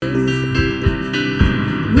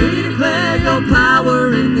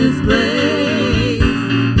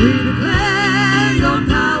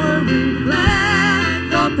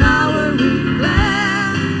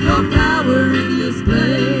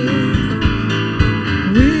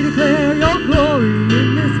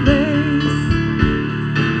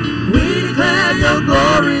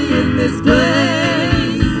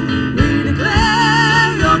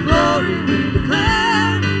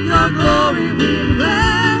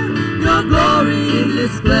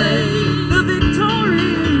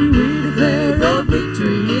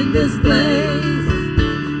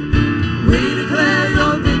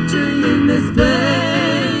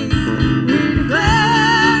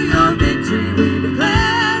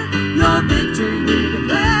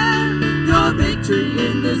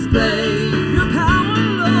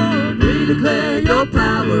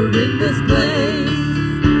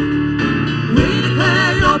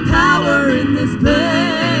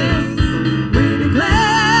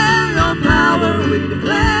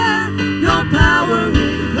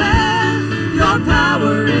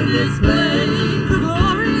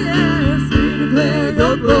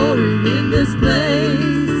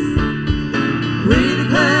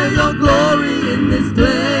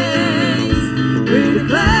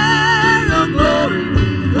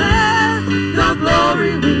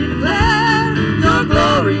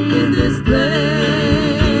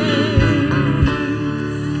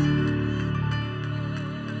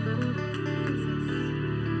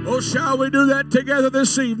Oh, shall we do that together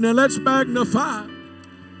this evening? Let's magnify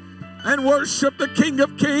and worship the King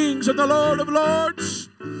of Kings and the Lord of Lords.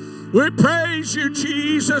 We praise you,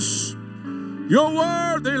 Jesus. You're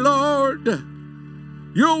worthy, Lord.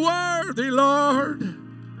 You're worthy, Lord.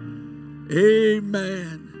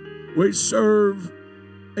 Amen. We serve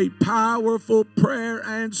a powerful prayer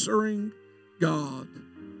answering God.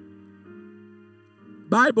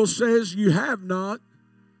 Bible says you have not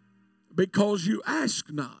because you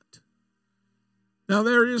ask not. Now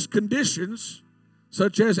there is conditions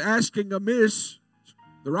such as asking amiss.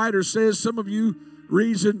 The writer says some of you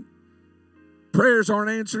reason prayers aren't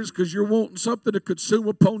answered because you're wanting something to consume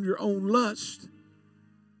upon your own lust.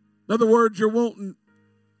 In other words, you're wanting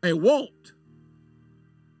a want.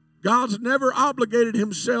 God's never obligated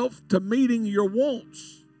himself to meeting your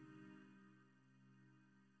wants.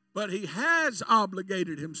 But he has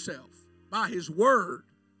obligated himself by his word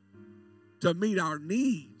to meet our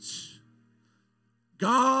needs.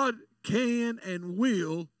 God can and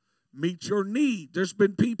will meet your need. There's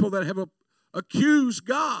been people that have accused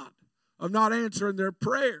God of not answering their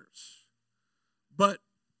prayers. But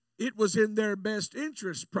it was in their best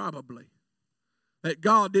interest probably that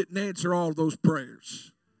God didn't answer all those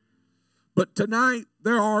prayers. But tonight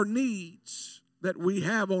there are needs that we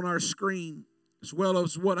have on our screen as well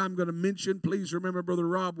as what I'm going to mention. Please remember Brother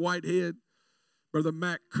Rob Whitehead, Brother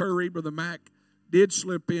Mac Curry. Brother Mac did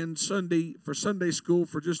slip in Sunday for Sunday school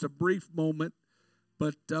for just a brief moment,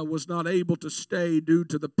 but was not able to stay due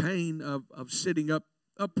to the pain of sitting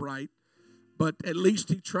upright. But at least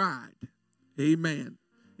he tried. Amen.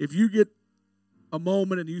 If you get a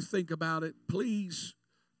moment and you think about it, please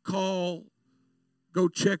call, go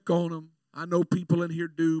check on them. I know people in here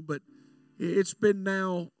do, but it's been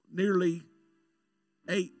now nearly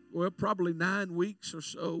probably 9 weeks or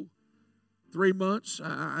so, 3 months.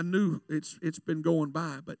 I knew it's been going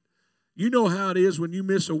by, but you know how it is when you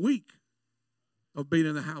miss a week of being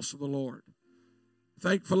in the house of the Lord.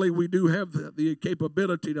 Thankfully, we do have the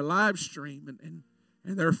capability to live stream, and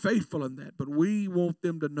they're faithful in that. But we want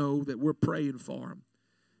them to know that we're praying for them.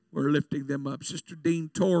 We're lifting them up. Sister Dean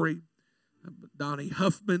Torrey, Donnie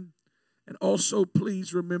Huffman, and also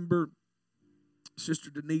please remember Sister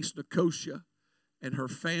Denise Nicosia and her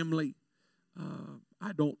family.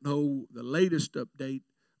 I don't know the latest update,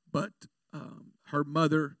 but her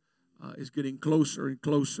mother is getting closer and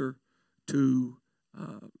closer to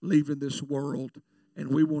leaving this world. And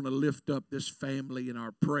we want to lift up this family in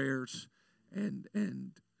our prayers and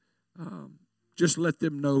just let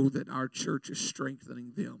them know that our church is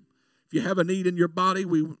strengthening them. If you have a need in your body,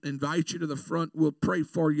 we invite you to the front. We'll pray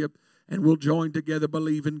for you, and we'll join together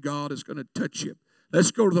believing God is going to touch you.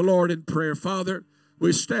 Let's go to the Lord in prayer. Father,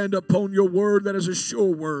 we stand upon your word that is a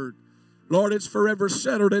sure word. Lord, it's forever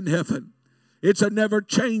settled in heaven. It's a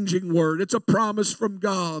never-changing word. It's a promise from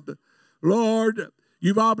God. Lord,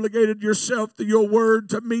 you've obligated yourself to your word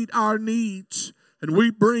to meet our needs. And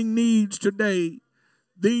we bring needs today.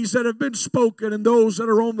 These that have been spoken and those that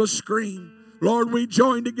are on the screen. Lord, we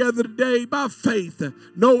join together today by faith,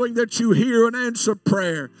 knowing that you hear and answer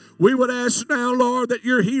prayer. We would ask now, Lord, that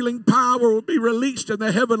your healing power will be released in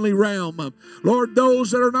the heavenly realm. Lord,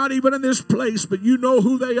 those that are not even in this place, but you know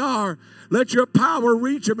who they are, let your power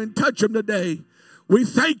reach them and touch them today. We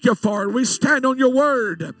thank you for it. We stand on your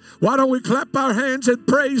word. Why don't we clap our hands and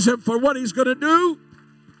praise him for what he's going to do?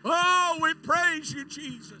 Oh, we praise you,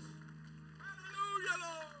 Jesus. Hallelujah,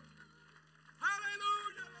 Lord.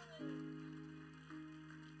 Hallelujah,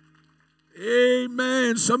 Lord.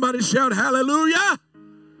 Amen. Somebody shout hallelujah.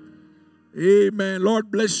 Amen. Lord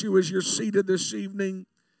bless you as you're seated this evening.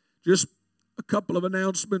 Just a couple of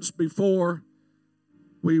announcements before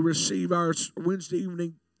we receive our Wednesday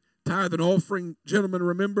evening tithe and offering. Gentlemen,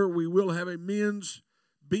 remember, we will have a men's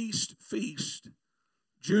Beast Feast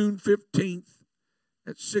June 15th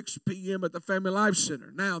at 6 p.m. at the Family Life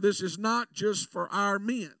Center. Now, this is not just for our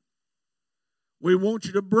men. We want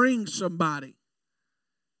you to bring somebody.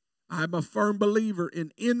 I'm a firm believer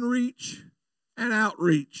in inreach and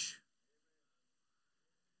outreach.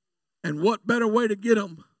 And what better way to get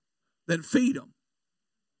them than feed them?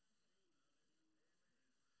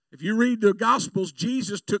 If you read the Gospels,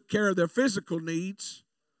 Jesus took care of their physical needs,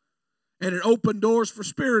 and it opened doors for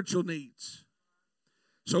spiritual needs.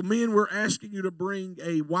 So, men, we're asking you to bring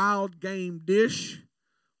a wild game dish,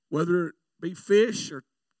 whether it be fish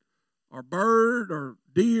or bird or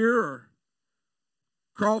deer or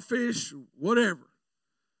crawfish, whatever.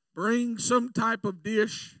 Bring some type of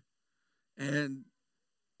dish, and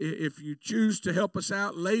if you choose to help us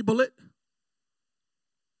out, label it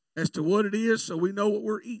as to what it is so we know what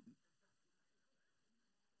we're eating.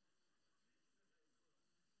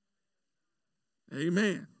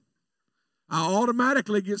 Amen. I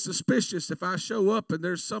automatically get suspicious if I show up and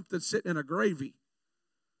there's something sitting in a gravy.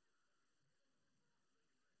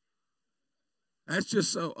 That's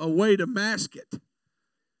just a way to mask it.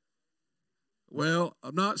 Well,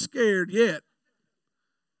 I'm not scared yet.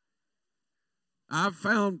 I've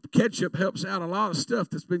found ketchup helps out a lot of stuff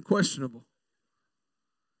that's been questionable.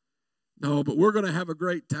 No, but we're going to have a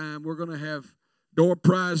great time. We're going to have door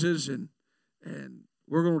prizes, and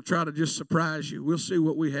we're going to try to just surprise you. We'll see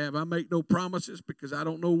what we have. I make no promises because I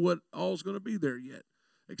don't know what all's going to be there yet,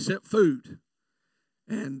 except food.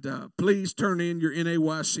 And please turn in your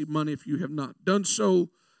NAYC money if you have not done so.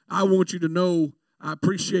 I want you to know I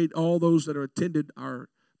appreciate all those that have attended our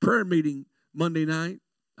prayer meeting Monday night.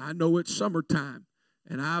 I know it's summertime,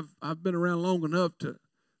 and I've been around long enough to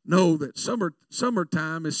know that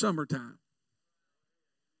summertime is summertime.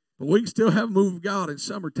 But we can still have a move of God in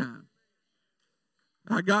summertime.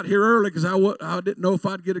 I got here early because I didn't know if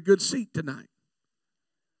I'd get a good seat tonight.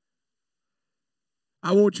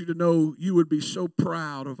 I want you to know you would be so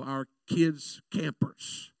proud of our kids'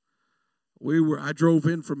 campers. I drove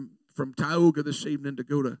in from Tioga this evening to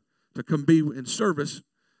go to come be in service.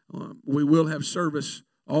 We will have service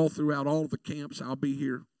all throughout all the camps. I'll be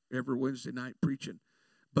here every Wednesday night preaching.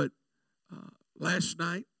 But last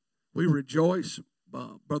night we rejoiced.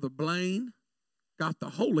 Brother Blaine got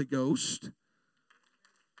the Holy Ghost.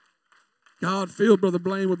 God filled Brother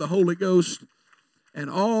Blaine with the Holy Ghost. And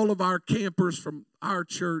all of our campers from our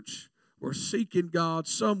church were seeking God.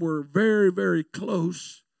 Some were very, very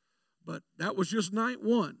close. But that was just night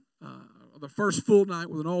one, the first full night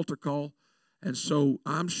with an altar call. And so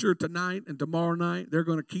I'm sure tonight and tomorrow night they're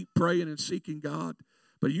going to keep praying and seeking God.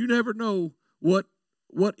 But you never know what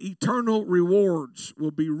eternal rewards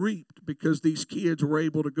will be reaped because these kids were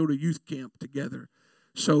able to go to youth camp together.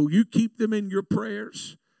 So you keep them in your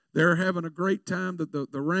prayers. They're having a great time.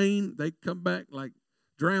 The rain, they come back like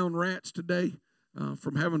drowned rats today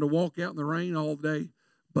from having to walk out in the rain all day.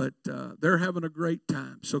 But they're having a great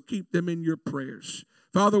time. So keep them in your prayers.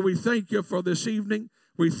 Father, we thank you for this evening.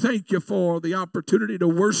 We thank you for the opportunity to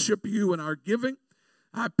worship you in our giving.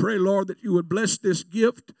 I pray, Lord, that you would bless this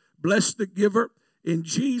gift, bless the giver. In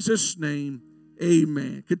Jesus' name,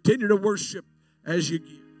 amen. Continue to worship as you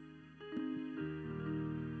give.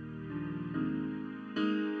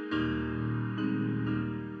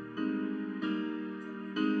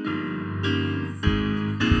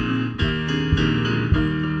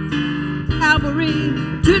 Calvary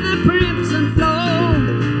to the crimson flow.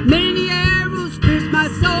 Many arrows pierce my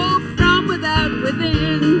soul from without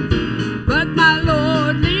within. But my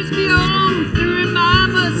Lord leads me on through him I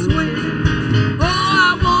must win. Oh,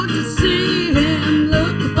 I want to see him,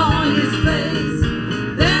 look upon his face,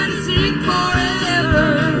 then sing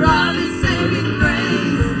forever of his saving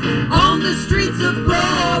grace. On the streets of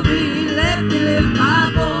glory, let me lift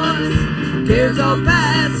my voice. Cares all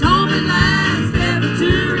past, home and last, ever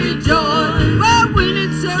to rejoice. Well,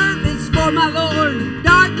 winning service for my Lord,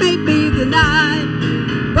 dark may be the night,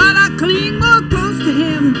 but I cling more close to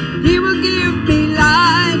him, he will give me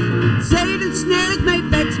life. Satan's snares may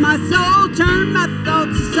vex my soul, turn my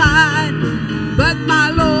thoughts aside, but my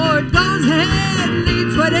Lord goes ahead and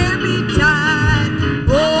leads whatever tide.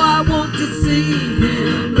 Oh, I want to see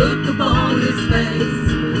him, look upon his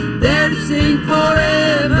face, there to sing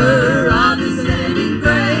forever of his saving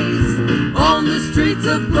grace. On the streets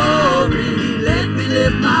of glory, let me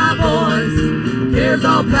lift my voice. Cares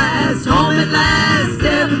all past, home at last,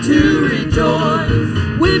 ever to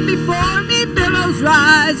rejoice. When before me billows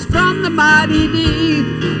rise from the mighty deep,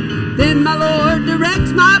 then my Lord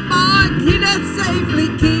directs my bark, he does safely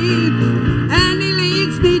keep, and he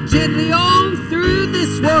leads me gently on through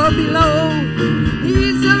this world below.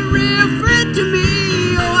 He's a real friend to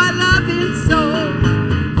me, oh, I love him so.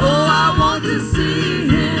 Oh, I want to see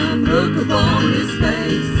him, look upon his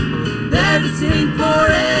face, there to sing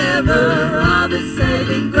forever of his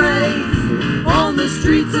saving grace. On the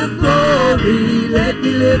streets of glory, let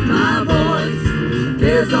me lift my voice.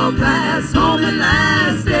 Cares all past, home at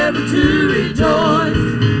last, ever to rejoice.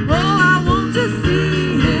 Oh, I want to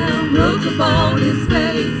see him, look upon his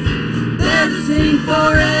face, there to sing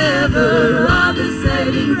forever of his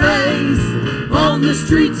saving grace. On the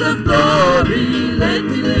streets of glory, let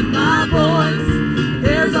me lift my voice.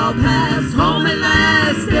 Cares all past, home at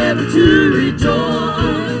last, ever to rejoice.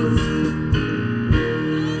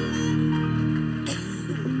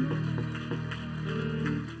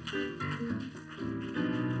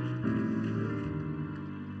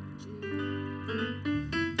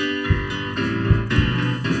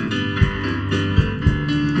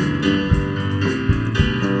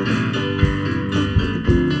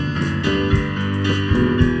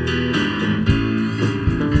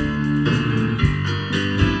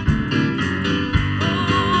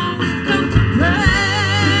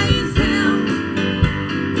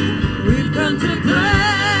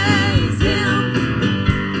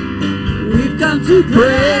 to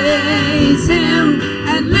praise Him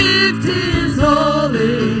and lift His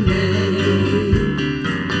holy name.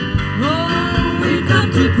 Oh, we've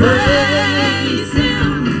come to praise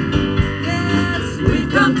Him. Yes,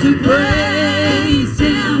 we've come to praise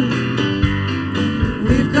Him.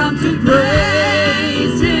 We've come to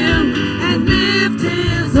praise Him and lift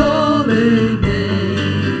His holy name.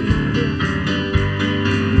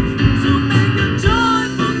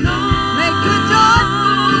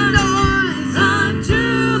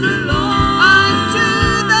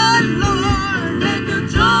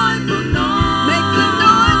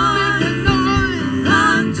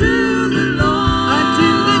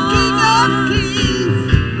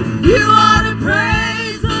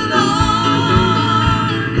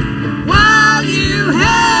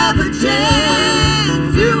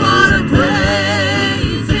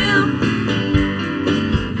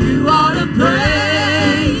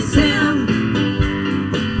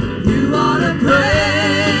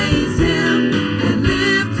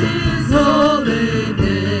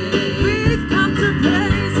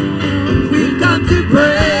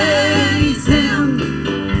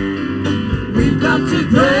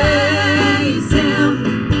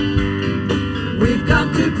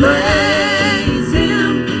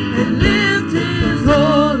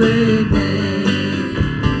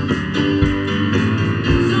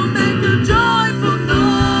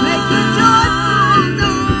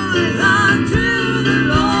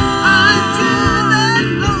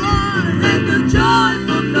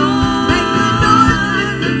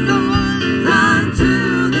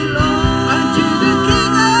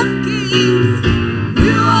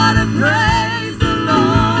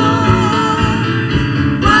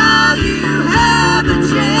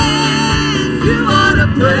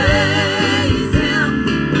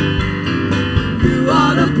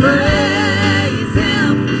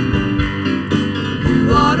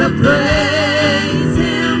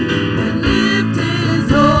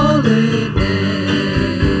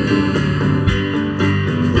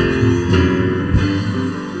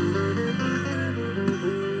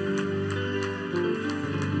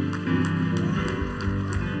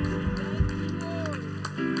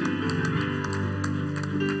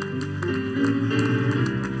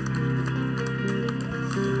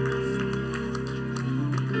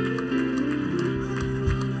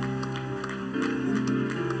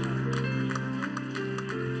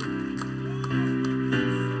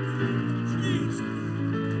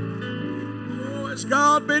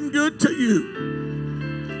 God been good to you?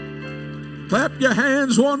 Clap your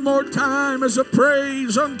hands one more time as a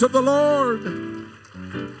praise unto the Lord.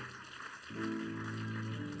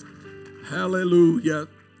 Hallelujah.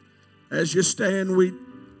 As you stand, we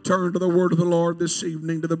turn to the word of the Lord this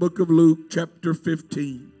evening, to the book of Luke chapter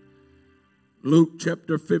 15. Luke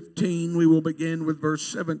chapter 15, we will begin with verse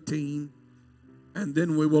 17, and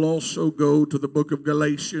then we will also go to the book of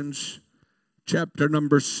Galatians chapter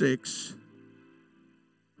number 6.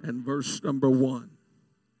 And verse number 1.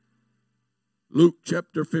 Luke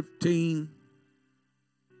chapter 15,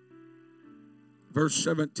 verse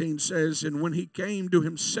 17 says, and when he came to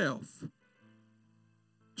himself,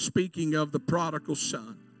 speaking of the prodigal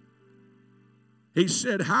son, he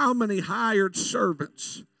said, how many hired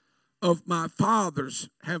servants of my father's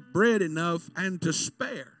have bread enough and to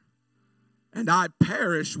spare, and I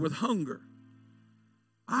perish with hunger?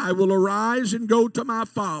 I will arise and go to my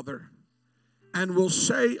father, and will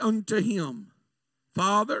say unto him,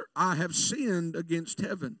 Father, I have sinned against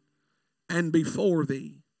heaven and before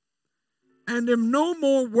thee, and am no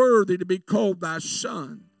more worthy to be called thy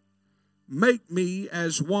son. Make me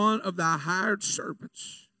as one of thy hired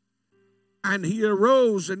servants. And he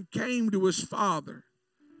arose and came to his father.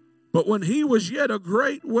 But when he was yet a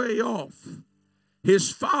great way off, his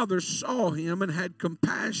father saw him and had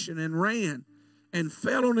compassion and ran and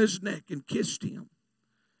fell on his neck and kissed him.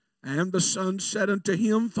 And the son said unto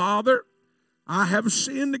him, Father, I have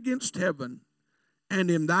sinned against heaven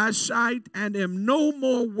and in thy sight, and am no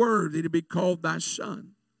more worthy to be called thy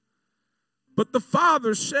son. But the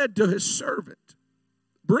father said to his servant,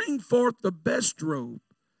 bring forth the best robe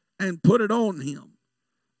and put it on him,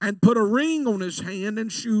 and put a ring on his hand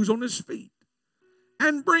and shoes on his feet.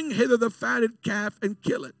 And bring hither the fatted calf and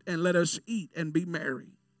kill it, and let us eat and be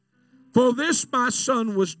merry. For this my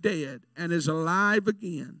son was dead and is alive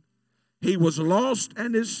again. He was lost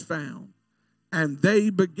and is found. And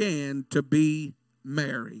they began to be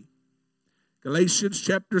merry. Galatians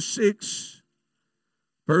chapter 6,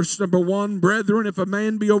 verse number 1. Brethren, if a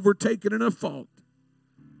man be overtaken in a fault,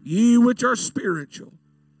 ye which are spiritual,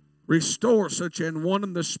 restore such an one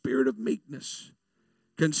in the spirit of meekness,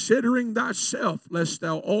 considering thyself, lest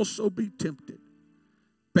thou also be tempted.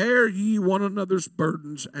 Bear ye one another's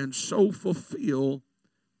burdens, and so fulfill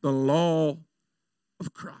the law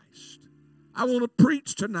of Christ. I want to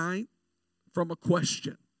preach tonight from a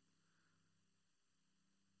question.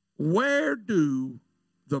 Where do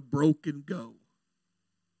the broken go?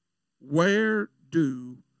 Where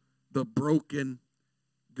do the broken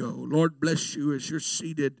go? Lord bless you as you're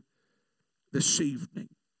seated this evening.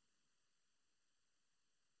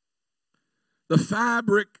 The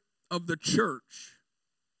fabric of the church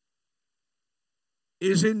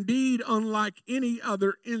is indeed unlike any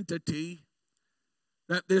other entity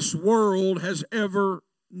that this world has ever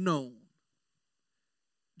known.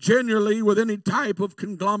 Generally, with any type of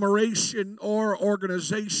conglomeration or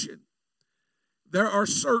organization, there are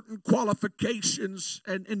certain qualifications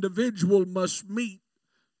an individual must meet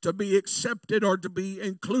to be accepted or to be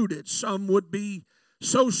included. Some would be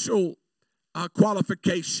social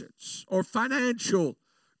qualifications or financial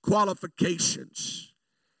qualifications.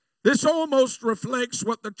 This almost reflects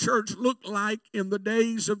what the church looked like in the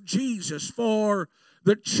days of Jesus. For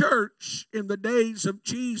the church in the days of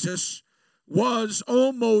Jesus was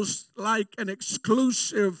almost like an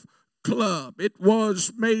exclusive club. It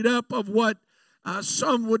was made up of what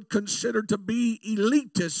some would consider to be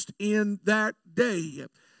elitist in that day.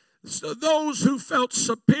 So those who felt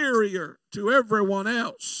superior to everyone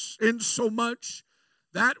else, insomuch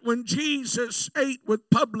that when Jesus ate with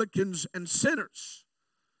publicans and sinners,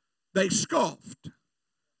 they scoffed.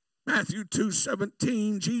 Matthew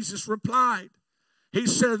 2:17, Jesus replied. He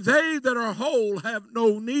said, they that are whole have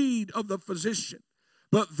no need of the physician,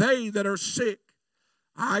 but they that are sick.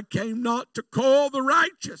 I came not to call the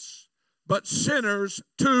righteous, but sinners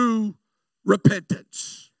to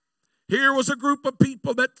repentance. Here was a group of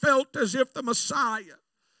people that felt as if the Messiah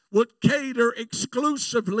would cater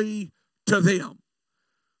exclusively to them.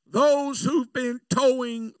 Those who've been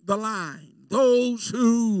towing the line, those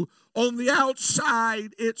who on the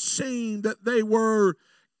outside it seemed that they were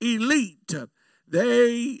elite.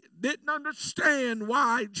 They didn't understand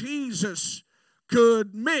why Jesus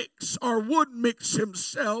could mix or would mix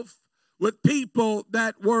himself with people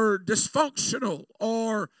that were dysfunctional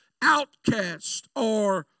or outcast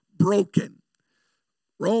or broken.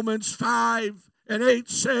 Romans 5:8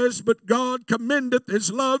 says, but God commendeth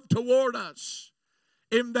his love toward us,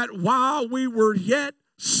 in that while we were yet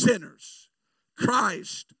sinners,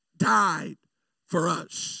 Christ died for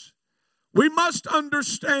us. We must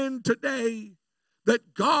understand today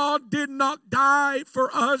that God did not die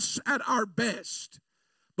for us at our best,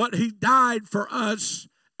 but he died for us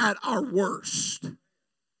at our worst.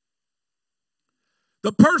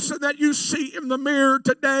 The person that you see in the mirror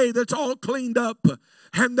today that's all cleaned up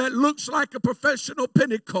and that looks like a professional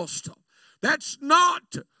Pentecostal, that's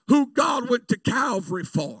not who God went to Calvary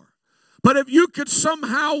for. But if you could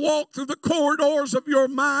somehow walk through the corridors of your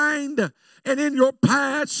mind and in your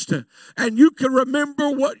past, and you can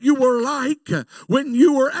remember what you were like when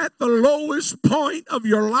you were at the lowest point of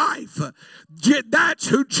your life, that's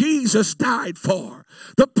who Jesus died for.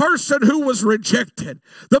 The person who was rejected,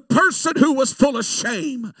 the person who was full of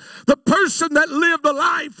shame, the person that lived a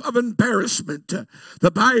life of embarrassment.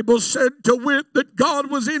 The Bible said to wit that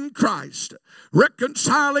God was in Christ,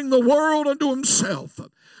 reconciling the world unto himself,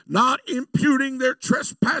 not imputing their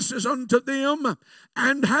trespasses unto them,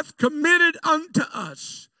 and hath committed unto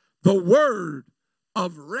us the word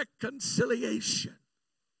of reconciliation.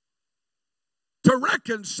 To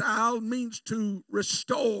reconcile means to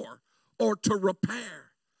restore or to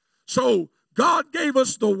repair. So God gave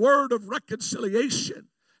us the word of reconciliation.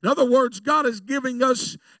 In other words, God is giving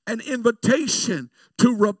us an invitation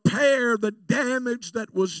to repair the damage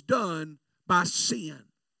that was done by sin.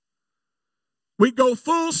 We go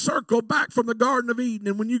full circle back from the Garden of Eden,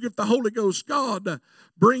 and when you get the Holy Ghost, God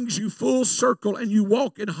brings you full circle and you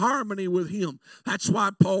walk in harmony with him. That's why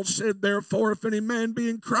Paul said, therefore, if any man be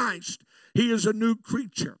in Christ, he is a new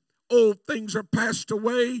creature. Old things are passed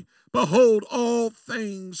away. Behold, all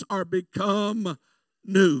things are become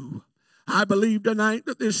new. I believe tonight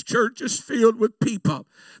that this church is filled with people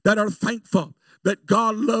that are thankful that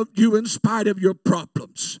God loved you in spite of your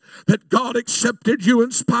problems, that God accepted you in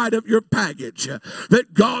spite of your baggage,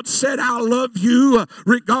 that God said, I'll love you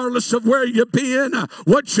regardless of where you've been,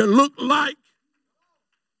 what you look like.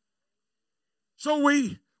 So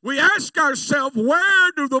we ask ourselves,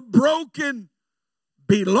 where do the broken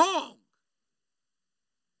belong?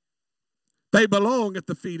 They belong at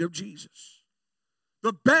the feet of Jesus.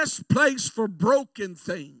 The best place for broken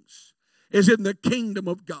things is in the kingdom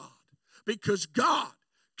of God. Because God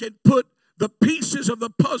can put the pieces of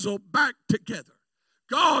the puzzle back together.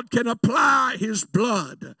 God can apply his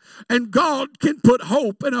blood. And God can put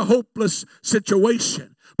hope in a hopeless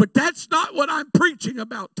situation. But that's not what I'm preaching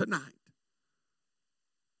about tonight.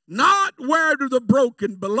 Not where do the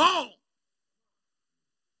broken belong,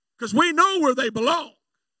 because we know where they belong.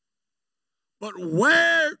 But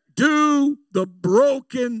where do the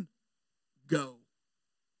broken go?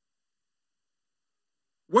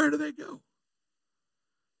 Where do they go?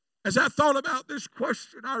 As I thought about this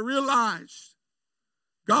question, I realized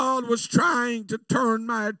God was trying to turn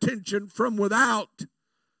my attention from without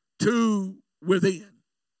to within.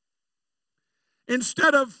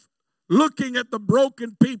 Instead of looking at the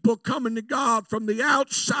broken people coming to God from the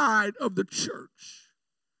outside of the church,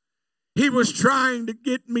 He was trying to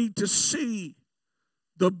get me to see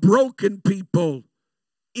the broken people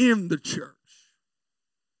in the church.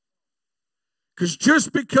 Because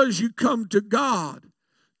just because you come to God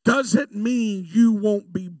doesn't mean you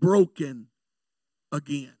won't be broken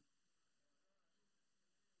again.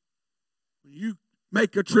 When you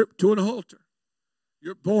make a trip to an altar,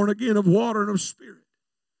 you're born again of water and of spirit.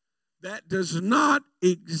 That does not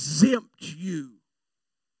exempt you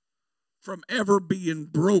from ever being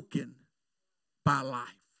broken by life.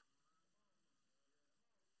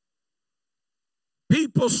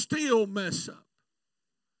 People still mess up.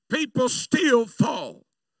 People still fall.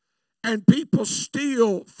 And people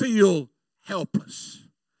still feel helpless.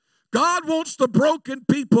 God wants the broken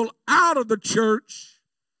people out of the church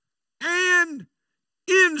and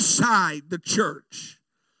inside the church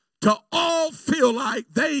to all feel like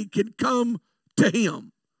they can come to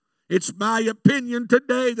Him. It's my opinion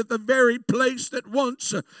today that the very place that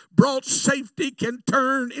once brought safety can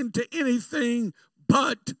turn into anything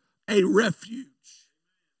but a refuge.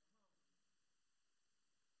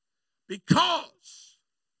 Because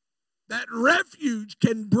that refuge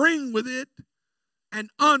can bring with it an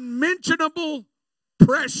unmentionable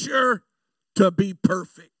pressure to be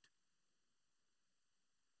perfect.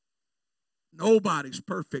 Nobody's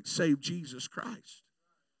perfect save Jesus Christ.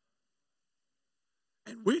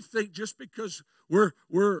 And we think just because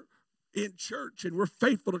we're in church and we're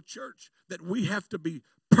faithful to church that we have to be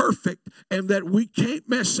perfect and that we can't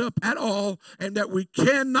mess up at all and that we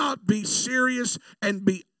cannot be serious and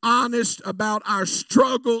be honest about our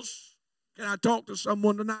struggles. Can I talk to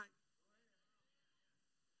someone tonight?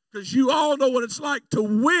 Because you all know what it's like to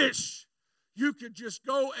wish you could just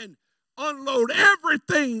go and unload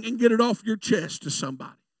everything and get it off your chest to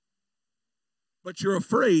somebody. But you're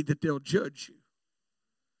afraid that they'll judge you.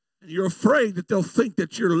 And you're afraid that they'll think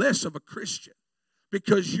that you're less of a Christian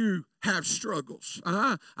because you have struggles.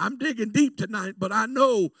 I'm digging deep tonight, but I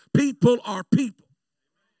know people are people.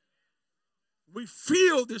 We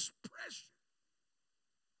feel this pressure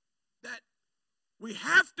that we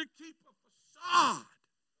have to keep a facade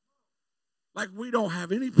like we don't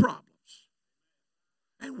have any problems.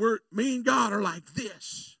 And me and God are like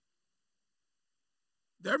this.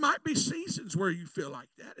 There might be seasons where you feel like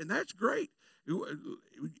that, and that's great.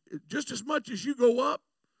 Just as much as you go up,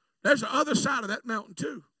 there's the other side of that mountain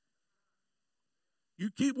too.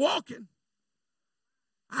 You keep walking.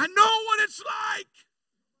 I know what it's like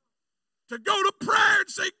to go to prayer and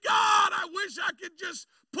say, God, I wish I could just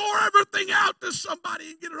pour everything out to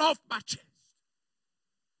somebody and get it off my chest.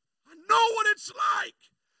 I know what it's like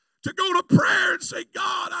to go to prayer and say,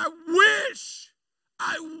 God, I wish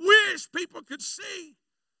people could see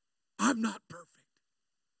I'm not perfect.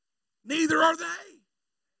 Neither are they.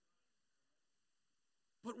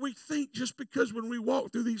 But we think just because when we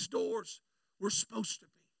walk through these doors, we're supposed to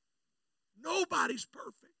be. Nobody's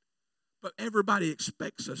perfect, but everybody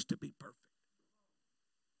expects us to be perfect.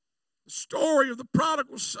 The story of the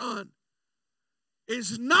prodigal son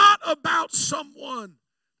is not about someone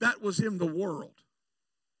that was in the world.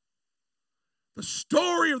 The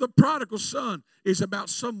story of the prodigal son is about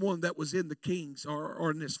someone that was in the king's or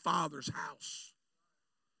in his father's house.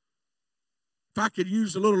 If I could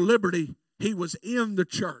use a little liberty, he was in the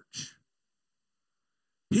church.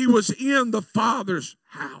 He was in the Father's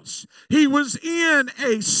house. He was in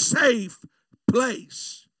a safe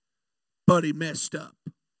place, but he messed up.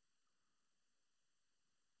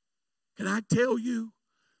 Can I tell you,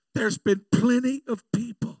 there's been plenty of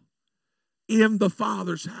people in the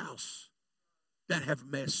Father's house that have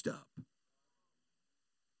messed up.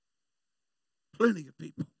 Plenty of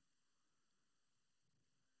people.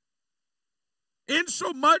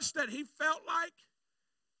 Insomuch that he felt like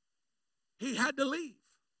he had to leave.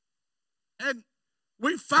 And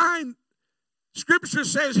we find Scripture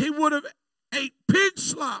says he would have ate pig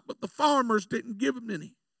slop, but the farmers didn't give him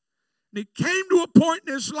any. And he came to a point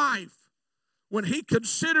in his life when he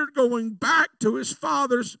considered going back to his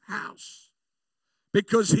father's house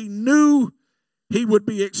because he knew he would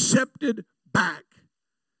be accepted back.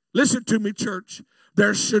 Listen to me, church.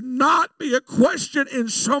 There should not be a question in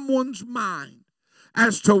someone's mind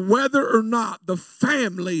as to whether or not the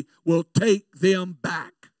family will take them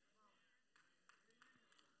back.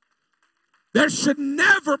 There should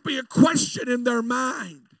never be a question in their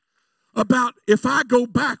mind about, if I go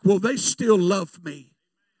back, will they still love me?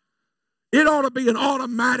 It ought to be an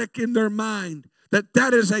automatic in their mind that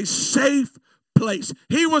that is a safe place.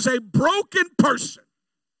 He was a broken person,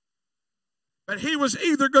 but he was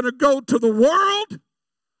either going to go to the world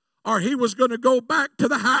or he was going to go back to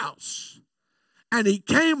the house. And he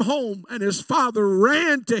came home and his father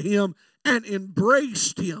ran to him and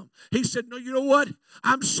embraced him. He said, no, you know what?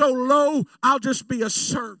 I'm so low, I'll just be a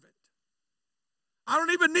servant. I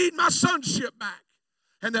don't even need my sonship back.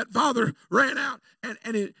 And that father ran out and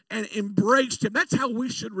embraced him. That's how we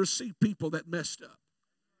should receive people that messed up.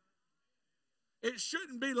 It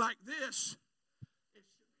shouldn't be like this.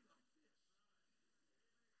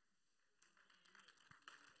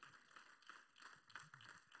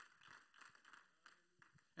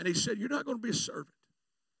 And he said, you're not going to be a servant.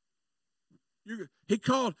 He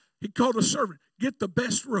called a servant, get the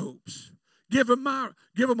best robes. Give him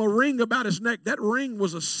a ring about his neck. That ring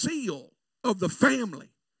was a seal of the family.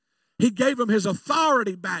 He gave him his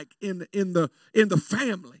authority back in the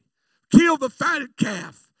family. Kill the fatted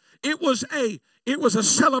calf. It was a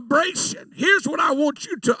celebration. Here's what I want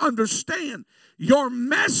you to understand. Your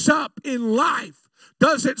mess up in life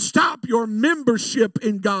doesn't stop your membership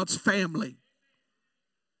in God's family.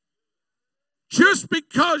 Just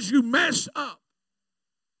because you mess up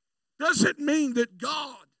doesn't mean that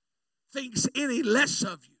God thinks any less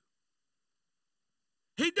of you.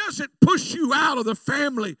 He doesn't push you out of the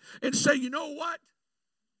family and say, you know what?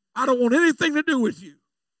 I don't want anything to do with you.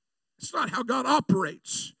 It's not how God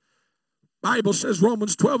operates. Bible says,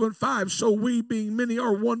 Romans 12:5, so we being many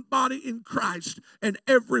are one body in Christ, and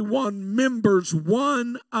every one members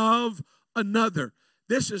one of another.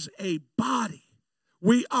 This is a body.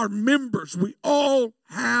 We are members. We all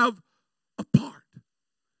have a part.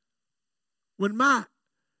 When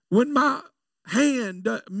my hand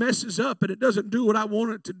messes up and it doesn't do what I want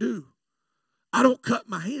it to do, I don't cut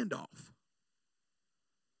my hand off.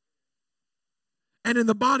 And in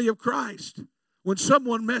the body of Christ, when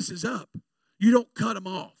someone messes up, you don't cut them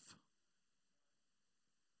off.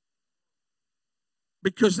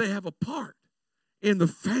 Because they have a part in the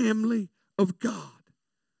family of God.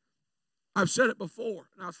 I've said it before,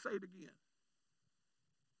 and I'll say it again.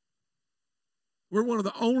 We're one of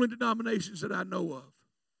the only denominations that I know of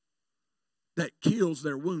that kills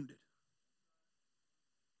their wounded.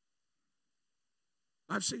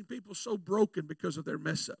 I've seen people so broken because of their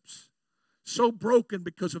mess-ups, so broken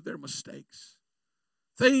because of their mistakes,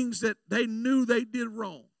 things that they knew they did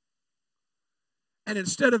wrong. And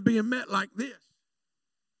instead of being met like this,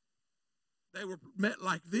 they were met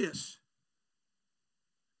like this.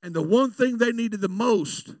 And the one thing they needed the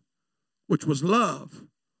most, which was love,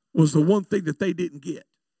 was the one thing that they didn't get.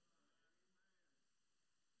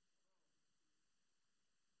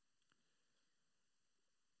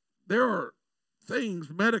 There are things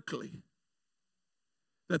medically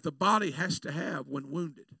that the body has to have when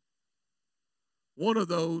wounded. One of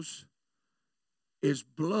those is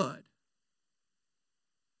blood.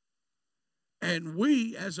 And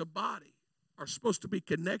we as a body are supposed to be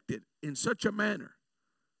connected in such a manner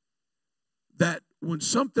that when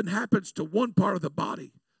something happens to one part of the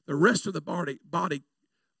body, the rest of the body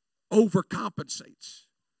overcompensates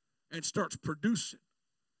and starts producing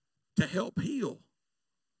to help heal.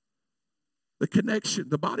 The connection,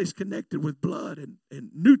 the body's connected with blood and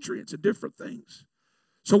nutrients and different things.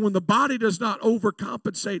 So when the body does not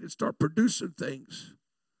overcompensate and start producing things,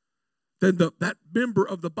 then that member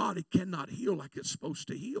of the body cannot heal like it's supposed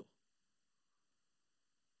to heal.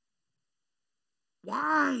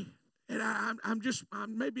 Why?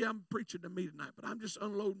 And maybe I'm preaching to me tonight, but I'm just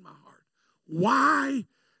unloading my heart. Why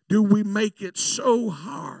do we make it so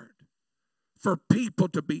hard for people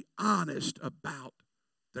to be honest about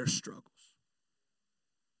their struggles?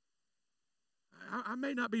 I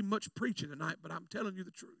may not be much preaching tonight, but I'm telling you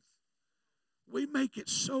the truth. We make it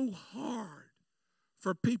so hard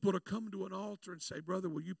for people to come to an altar and say, brother,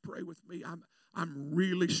 will you pray with me? I'm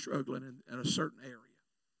really struggling in a certain area.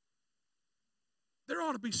 There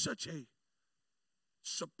ought to be such a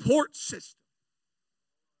support system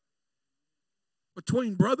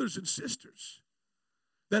between brothers and sisters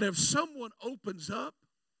that if someone opens up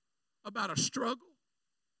about a struggle,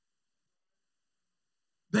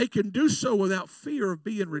 they can do so without fear of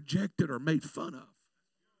being rejected or made fun of.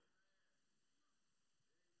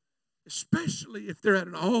 Especially if they're at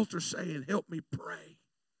an altar saying, help me pray.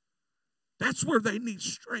 That's where they need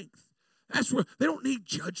strength. That's where they don't need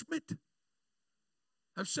judgment.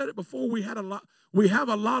 I've said it before. We have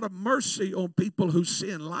a lot of mercy on people who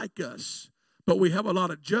sin like us, but we have a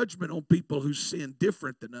lot of judgment on people who sin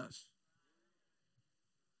different than us.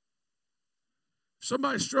 If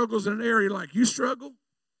somebody struggles in an area like you struggle,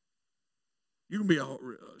 you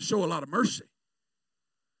can show a lot of mercy.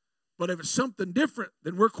 But if it's something different,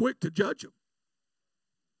 then we're quick to judge them.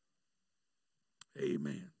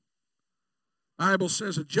 Amen. The Bible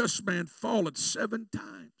says a just man falleth 7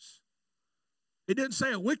 times. It didn't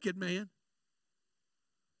say a wicked man.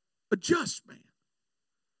 A just man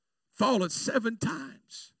falleth 7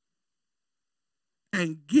 times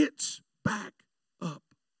and gets back up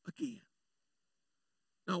again.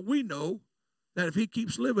 Now we know that if he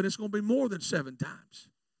keeps living, it's going to be more than 7 times.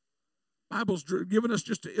 Bible's giving us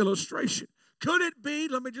just an illustration. Could it be,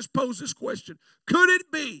 let me just pose this question, could it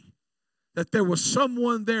be that there was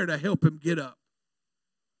someone there to help him get up?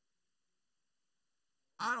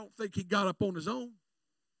 I don't think he got up on his own.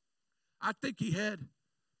 I think he had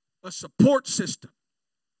a support system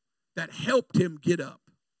that helped him get up.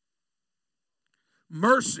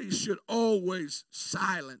 Mercy should always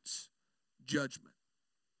silence judgment.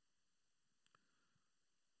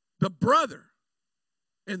 The brother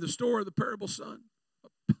in the story of the parable son,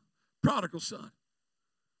 prodigal son,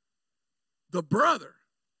 the brother,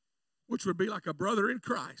 which would be like a brother in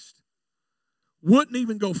Christ, wouldn't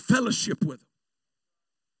even go fellowship with him.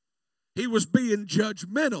 He was being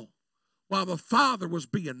judgmental while the father was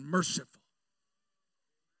being merciful.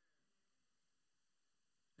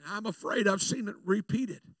 And I'm afraid I've seen it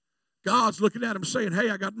repeated. God's looking at him saying, hey,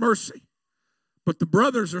 I got mercy. But the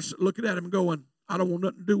brothers are looking at him going, I don't want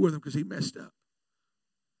nothing to do with him because he messed up.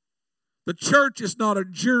 The church is not a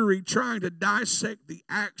jury trying to dissect the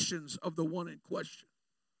actions of the one in question.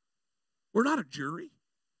 We're not a jury.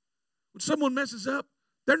 When someone messes up,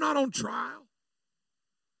 they're not on trial.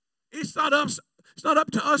 It's not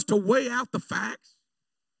up to us to weigh out the facts.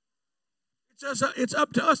 It's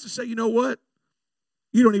up to us to say, you know what?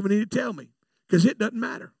 You don't even need to tell me because it doesn't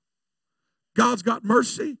matter. God's got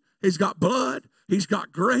mercy. He's got blood. He's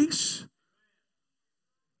got grace.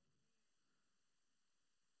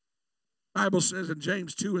 The Bible says in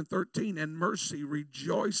James 2:13, and mercy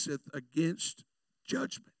rejoiceth against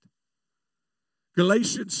judgment.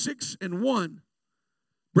 Galatians 6:1,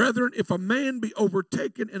 brethren, if a man be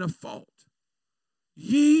overtaken in a fault,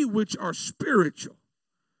 ye which are spiritual,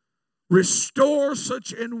 restore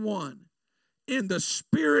such an one in the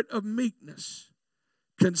spirit of meekness,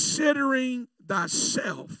 considering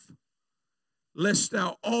thyself, lest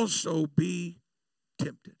thou also be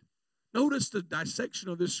tempted. Notice the dissection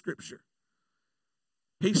of this scripture.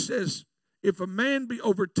 He says, if a man be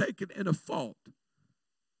overtaken in a fault,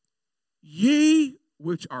 ye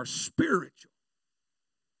which are spiritual.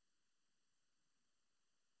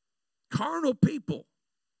 Carnal people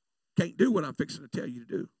can't do what I'm fixing to tell you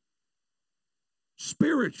to do.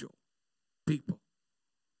 Spiritual people.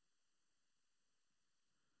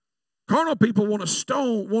 Carnal people wanted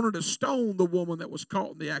to stone the woman that was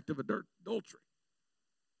caught in the act of adultery.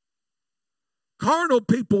 Carnal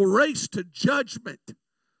people race to judgment,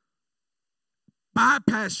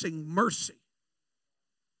 bypassing mercy.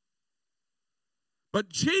 But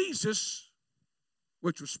Jesus,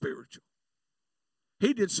 which was spiritual,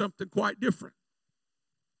 he did something quite different.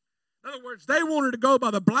 In other words, they wanted to go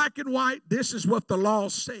by the black and white. This is what the law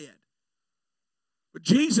said. But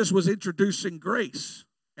Jesus was introducing grace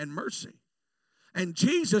and mercy. And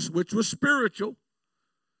Jesus, which was spiritual,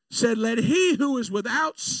 said, let he who is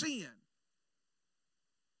without sin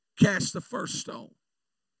cast the first stone.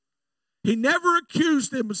 He never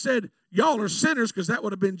accused them and said, y'all are sinners, because that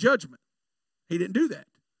would have been judgment. He didn't do that.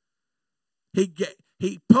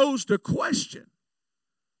 He posed a question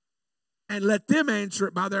and let them answer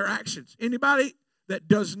it by their actions. Anybody that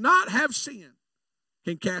does not have sin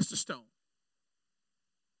can cast a stone.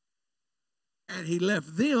 And he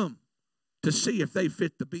left them to see if they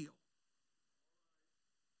fit the bill.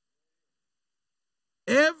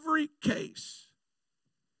 Every case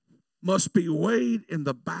must be weighed in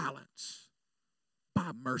the balance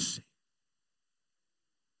by mercy.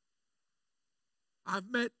 I've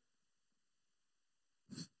met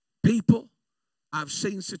people. I've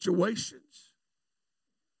seen situations.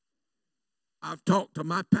 I've talked to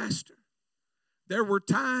my pastor. There were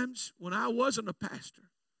times when I wasn't a pastor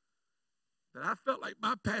that I felt like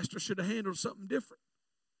my pastor should have handled something different.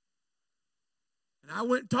 And I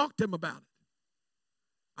went and talked to him about it.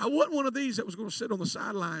 I wasn't one of these that was going to sit on the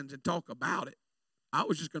sidelines and talk about it. I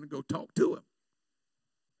was just going to go talk to him.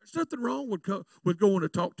 There's nothing wrong with going to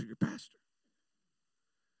talk to your pastor.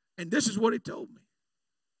 And this is what he told me.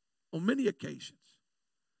 on many occasions.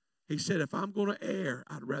 He said, if I'm going to err,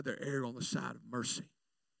 I'd rather err on the side of mercy.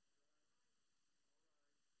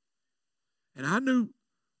 And I knew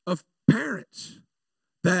of parents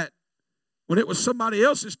that when it was somebody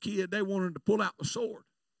else's kid, they wanted to pull out the sword.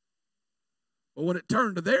 But when it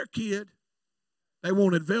turned to their kid, they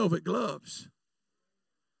wanted velvet gloves.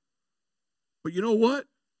 But you know what?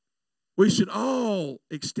 We should all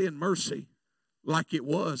extend mercy like it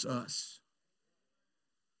was us,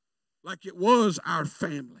 like it was our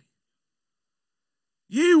family.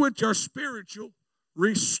 Ye which are spiritual,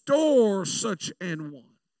 restore such an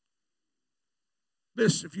one.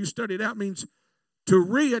 This, if you study it out, means to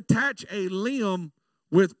reattach a limb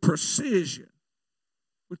with precision.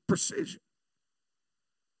 With precision.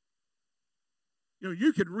 You know,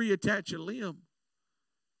 you can reattach a limb,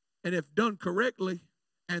 and if done correctly,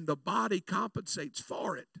 and the body compensates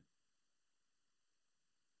for it,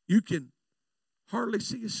 you can hardly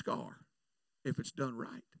see a scar if it's done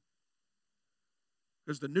right.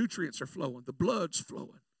 Because the nutrients are flowing, the blood's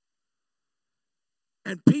flowing.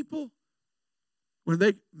 And people, when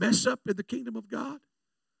they mess up in the kingdom of God,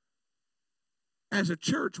 as a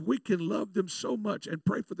church, we can love them so much and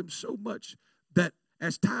pray for them so much that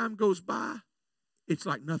as time goes by, it's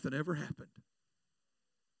like nothing ever happened.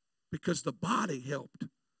 Because the body helped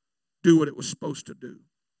do what it was supposed to do.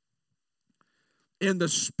 In the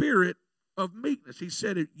spirit of meekness, he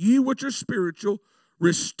said, ye which are spiritual,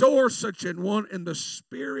 restore such an one in the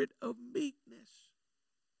spirit of meekness.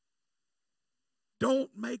 Don't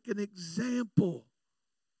make an example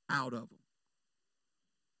out of them.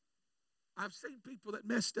 I've seen people that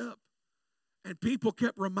messed up, and people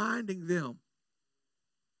kept reminding them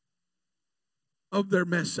of their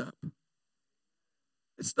mess up.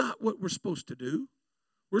 It's not what we're supposed to do.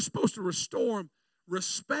 We're supposed to restore them,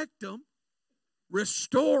 respect them,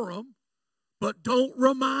 restore them, but don't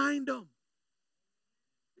remind them.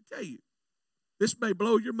 I tell you, this may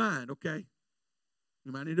blow your mind, okay?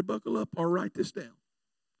 You might need to buckle up or write this down.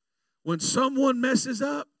 When someone messes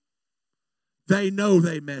up, they know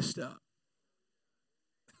they messed up.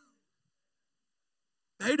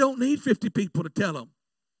 They don't need 50 people to tell them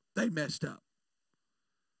they messed up.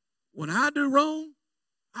 When I do wrong,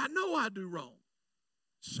 I know I do wrong.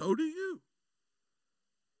 So do you.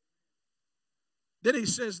 Then he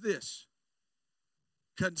says this,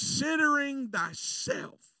 considering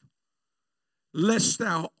thyself, lest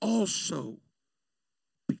thou also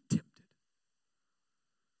be tempted.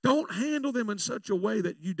 Don't handle them in such a way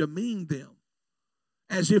that you demean them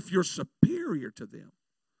as if you're superior to them,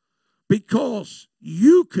 because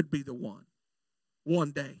you could be the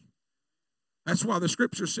one day. That's why the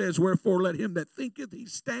scripture says, wherefore let him that thinketh he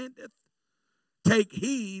standeth take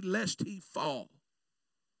heed lest he fall.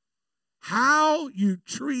 How you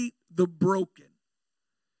treat the broken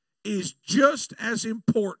is just as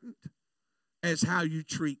important as how you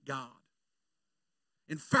treat God.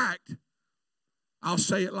 In fact, I'll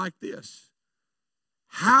say it like this.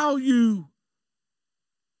 How you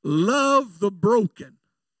love the broken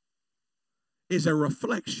is a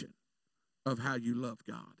reflection of how you love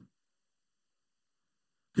God.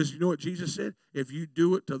 Because you know what Jesus said? If you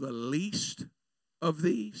do it to the least of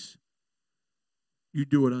these, you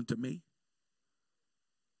do it unto me.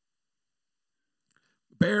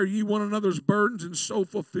 Bear ye one another's burdens and so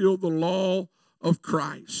fulfill the law of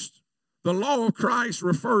Christ. The law of Christ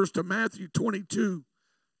refers to Matthew 22,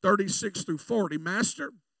 36 through 40.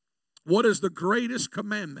 Master, what is the greatest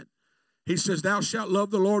commandment? He says, thou shalt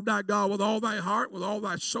love the Lord thy God with all thy heart, with all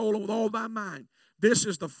thy soul, and with all thy mind. This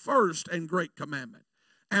is the first and great commandment.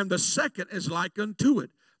 And the second is like unto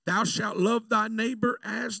it. Thou shalt love thy neighbor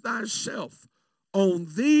as thyself. On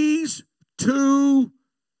these two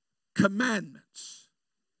commandments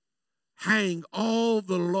hang all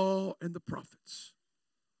the law and the prophets.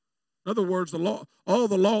 In other words, all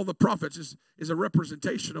the law and the prophets is a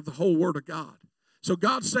representation of the whole Word of God. So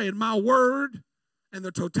God's saying, my word and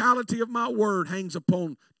the totality of my word hangs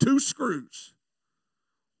upon two screws.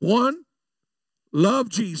 One, love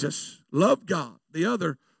Jesus, love God. The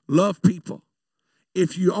other, love people.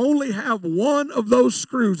 If you only have one of those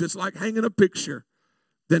screws, it's like hanging a picture,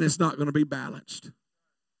 then it's not going to be balanced.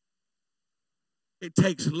 It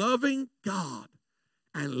takes loving God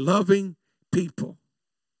and loving people.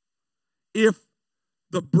 If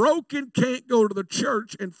the broken can't go to the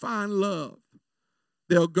church and find love,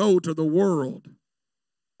 they'll go to the world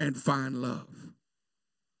and find love.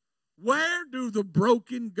 Where do the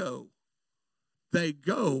broken go? They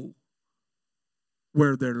go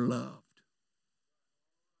where they're loved.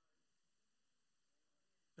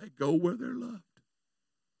 They go where they're loved.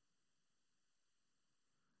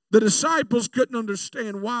 The disciples couldn't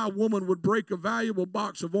understand why a woman would break a valuable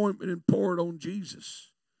box of ointment and pour it on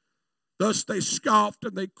Jesus. Thus they scoffed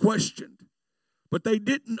and they questioned, but they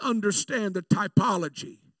didn't understand the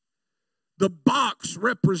typology. The box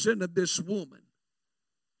represented this woman.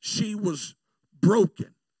 She was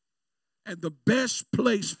broken. And the best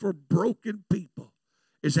place for broken people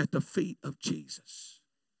is at the feet of Jesus.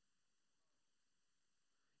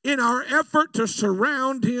 In our effort to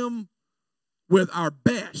surround him with our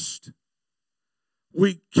best,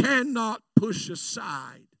 we cannot push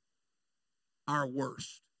aside our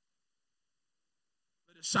worst.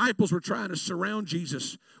 The disciples were trying to surround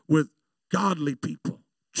Jesus with godly people,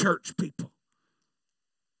 church people,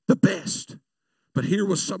 the best. But here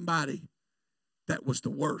was somebody that was the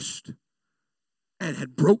worst and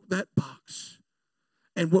had broke that box.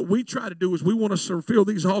 And what we try to do is we want to fill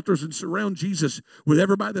these altars and surround Jesus with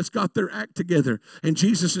everybody that's got their act together. And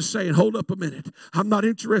Jesus is saying, hold up a minute. I'm not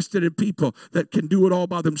interested in people that can do it all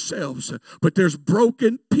by themselves. But there's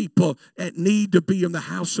broken people that need to be in the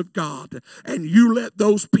house of God. And you let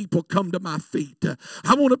those people come to my feet.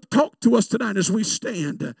 I want to talk to us tonight as we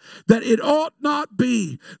stand that it ought not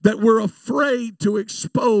be that we're afraid to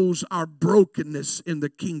expose our brokenness in the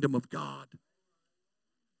kingdom of God.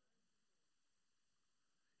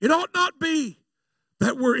 It ought not be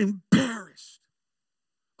that we're embarrassed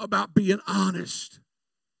about being honest.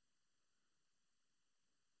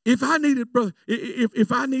 If I needed, brother,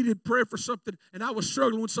 if I needed prayer for something and I was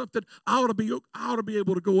struggling with something, I ought to be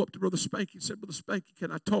able to go up to Brother Spanky and say, Brother Spanky,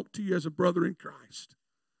 can I talk to you as a brother in Christ?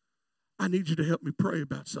 I need you to help me pray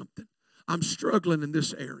about something. I'm struggling in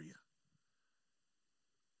this area.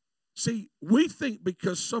 See, we think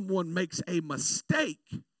because someone makes a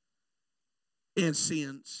mistake and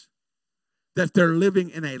sins that they're living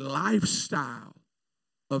in a lifestyle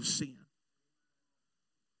of sin.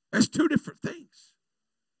 That's two different things.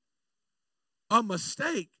 A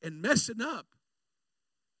mistake and messing up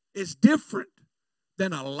is different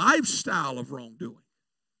than a lifestyle of wrongdoing.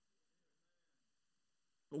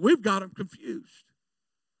 But we've got them confused.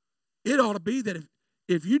 It ought to be that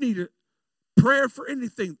if you need a prayer for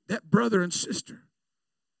anything, that brother and sister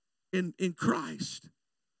in Christ,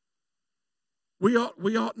 we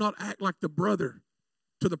ought not act like the brother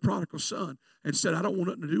to the prodigal son and said, I don't want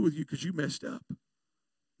nothing to do with you because you messed up.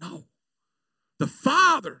 No. The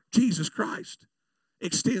Father, Jesus Christ,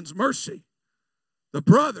 extends mercy. The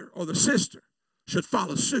brother or the sister should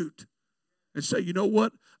follow suit and say, you know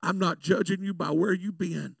what? I'm not judging you by where you've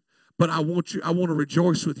been, but I want to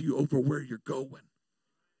rejoice with you over where you're going.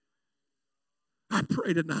 I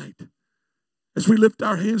pray tonight as we lift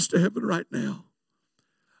our hands to heaven right now.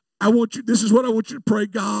 This is what I want you to pray.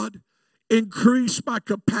 God, increase my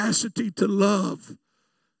capacity to love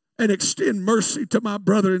and extend mercy to my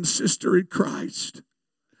brother and sister in Christ.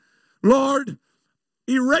 Lord,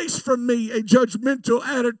 erase from me a judgmental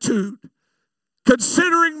attitude,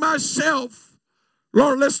 considering myself,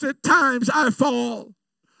 Lord, lest at times I fall,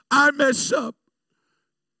 I mess up.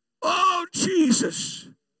 Oh, Jesus.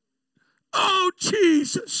 Oh,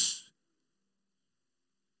 Jesus.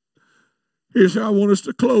 Here's how I want us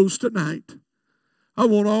to close tonight. I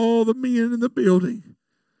want all the men in the building,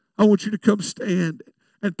 I want you to come stand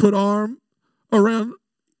and put arm around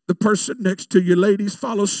the person next to you. Ladies,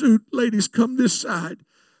 follow suit. Ladies, come this side.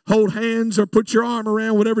 Hold hands or put your arm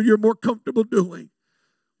around, whatever you're more comfortable doing.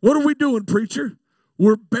 What are we doing, preacher?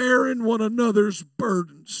 We're bearing one another's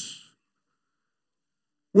burdens.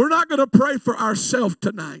 We're not going to pray for ourselves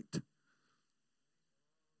tonight.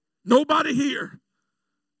 Nobody here.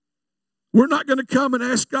 We're not going to come and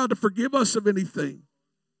ask God to forgive us of anything.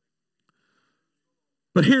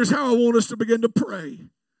 But here's how I want us to begin to pray.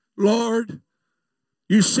 Lord,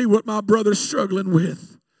 you see what my brother's struggling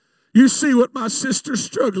with. You see what my sister's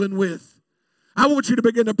struggling with. I want you to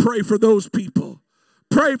begin to pray for those people.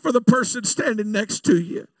 Pray for the person standing next to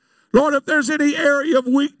you. Lord, if there's any area of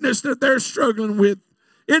weakness that they're struggling with,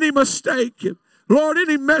 any mistake, Lord,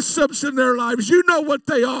 any mess-ups in their lives, you know what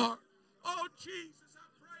they are. Oh, Jesus.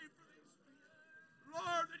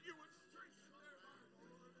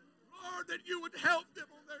 That you would help them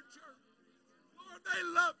on their journey. Lord, they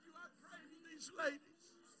love you. I pray for these ladies.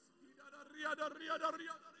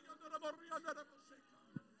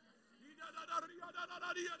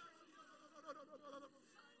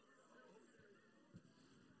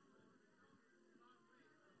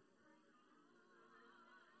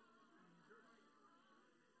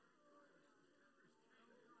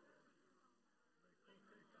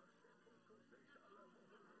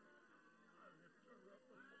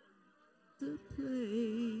 The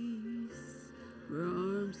place where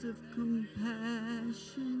arms of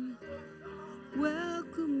compassion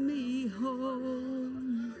welcome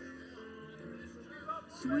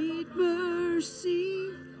Sweet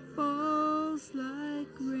mercy falls like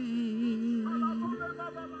rain.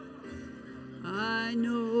 I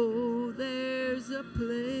know there's a place.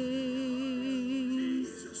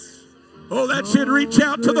 Oh, that's it. Reach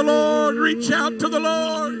out to the Lord. Reach out to the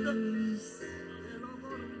Lord.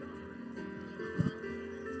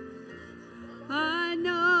 I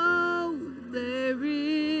know there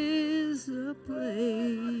is a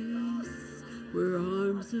place where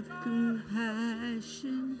arms of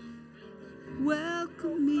compassion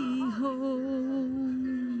welcome me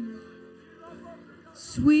home.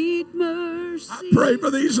 Sweet mercy. I pray for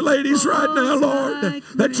these ladies right now, Lord,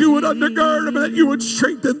 that you would undergird them and that you would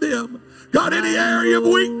strengthen them. God, any area of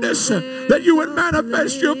weakness, that you would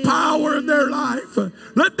manifest your power in their life.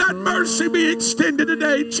 Let that mercy be extended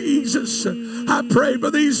today, Jesus. I pray for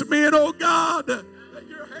these men, oh God, that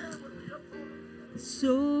your hand would be upon them.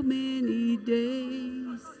 So many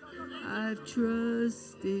days I've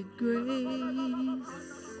trusted grace,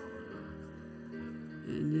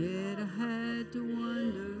 and yet I had to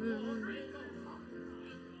wonder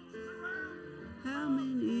how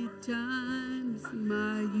many times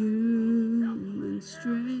my human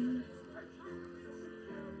strength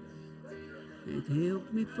had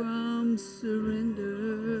helped me from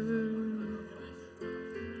surrender.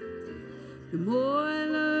 The more I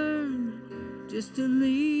learn just to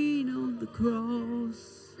lean on the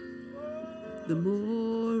cross, the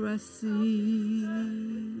more I see.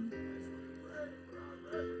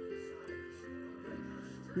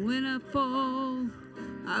 When I fall,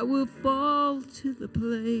 I will fall to the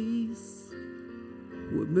place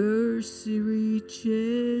where mercy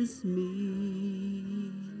reaches me.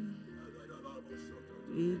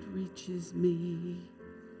 It reaches me.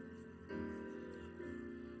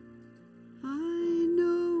 I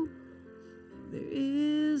know there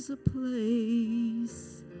is a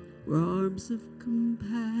place where arms of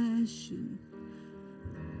compassion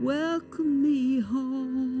welcome me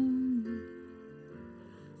home.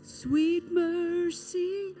 Sweet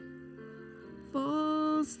mercy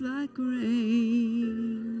falls like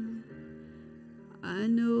rain. I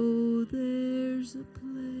know there's a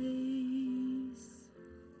place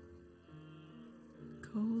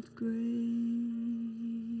called grace.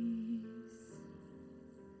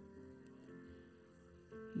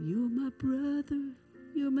 You're my brother,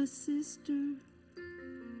 you're my sister.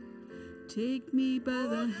 Take me by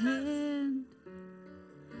the hand.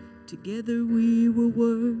 Together we will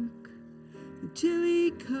work until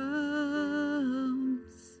he comes.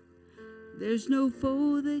 There's no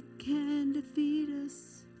foe that can defeat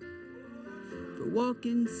us. For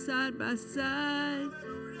walking side by side,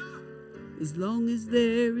 as long as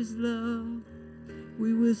there is love,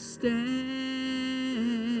 we will stand.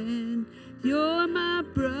 You're my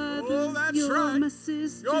brother, you're right. my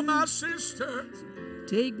sister. You're my sister.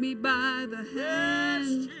 Take me by the hand.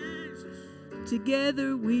 Yes, Jesus.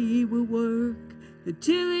 Together we will work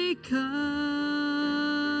until he comes.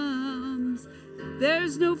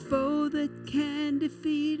 There's no foe that can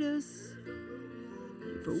defeat us.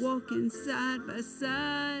 For walking side by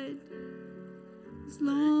side, as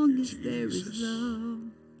long as there is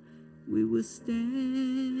love, we will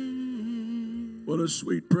stand. What a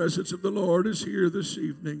sweet presence of the Lord is here this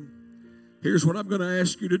evening. Here's what I'm going to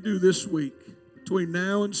ask you to do this week between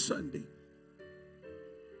now and Sunday.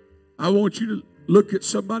 I want you to look at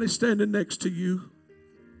somebody standing next to you,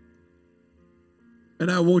 and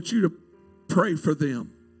I want you to pray for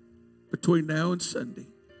them between now and Sunday.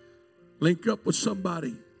 Link up with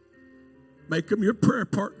somebody. Make them your prayer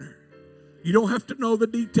partner. You don't have to know the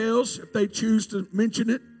details. If they choose to mention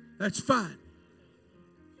it, that's fine.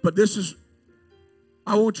 But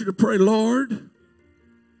I want you to pray, Lord,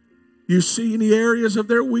 you see any areas of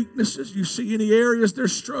their weaknesses. You see any areas they're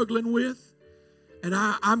struggling with. And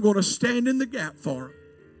I'm going to stand in the gap for them.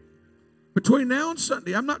 Between now and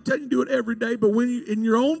Sunday, I'm not telling you to do it every day, but when you, in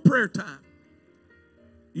your own prayer time,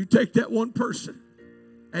 you take that one person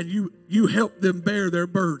and you help them bear their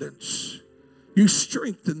burdens. You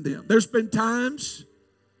strengthen them. There's been times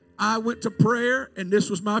I went to prayer, and this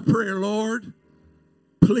was my prayer, Lord,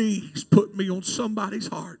 please put me on somebody's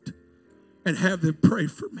heart and have them pray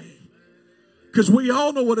for me. Because we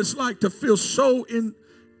all know what it's like to feel so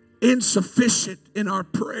insufficient in our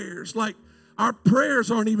prayers, like our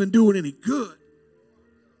prayers aren't even doing any good.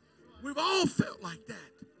 We've all felt like that.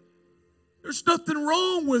 There's nothing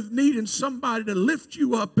wrong with needing somebody to lift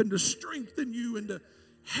you up and to strengthen you and to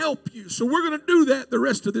help you. So we're going to do that the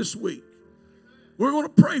rest of this week. We're going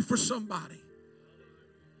to pray for somebody.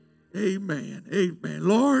 Amen. Amen.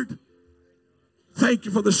 Lord, thank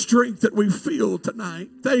you for the strength that we feel tonight.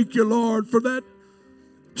 Thank you, Lord, for that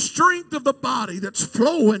strength of the body that's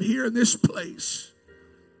flowing here in this place.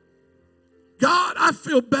 God, I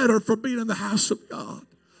feel better for being in the house of God.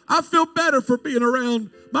 I feel better for being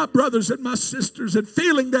around my brothers and my sisters and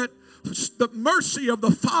feeling that the mercy of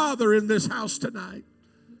the Father in this house tonight.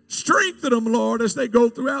 Strengthen them, Lord, as they go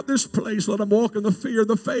throughout this place. Let them walk in the fear and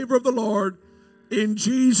the favor of the Lord in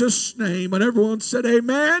Jesus' name. And everyone said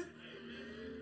amen.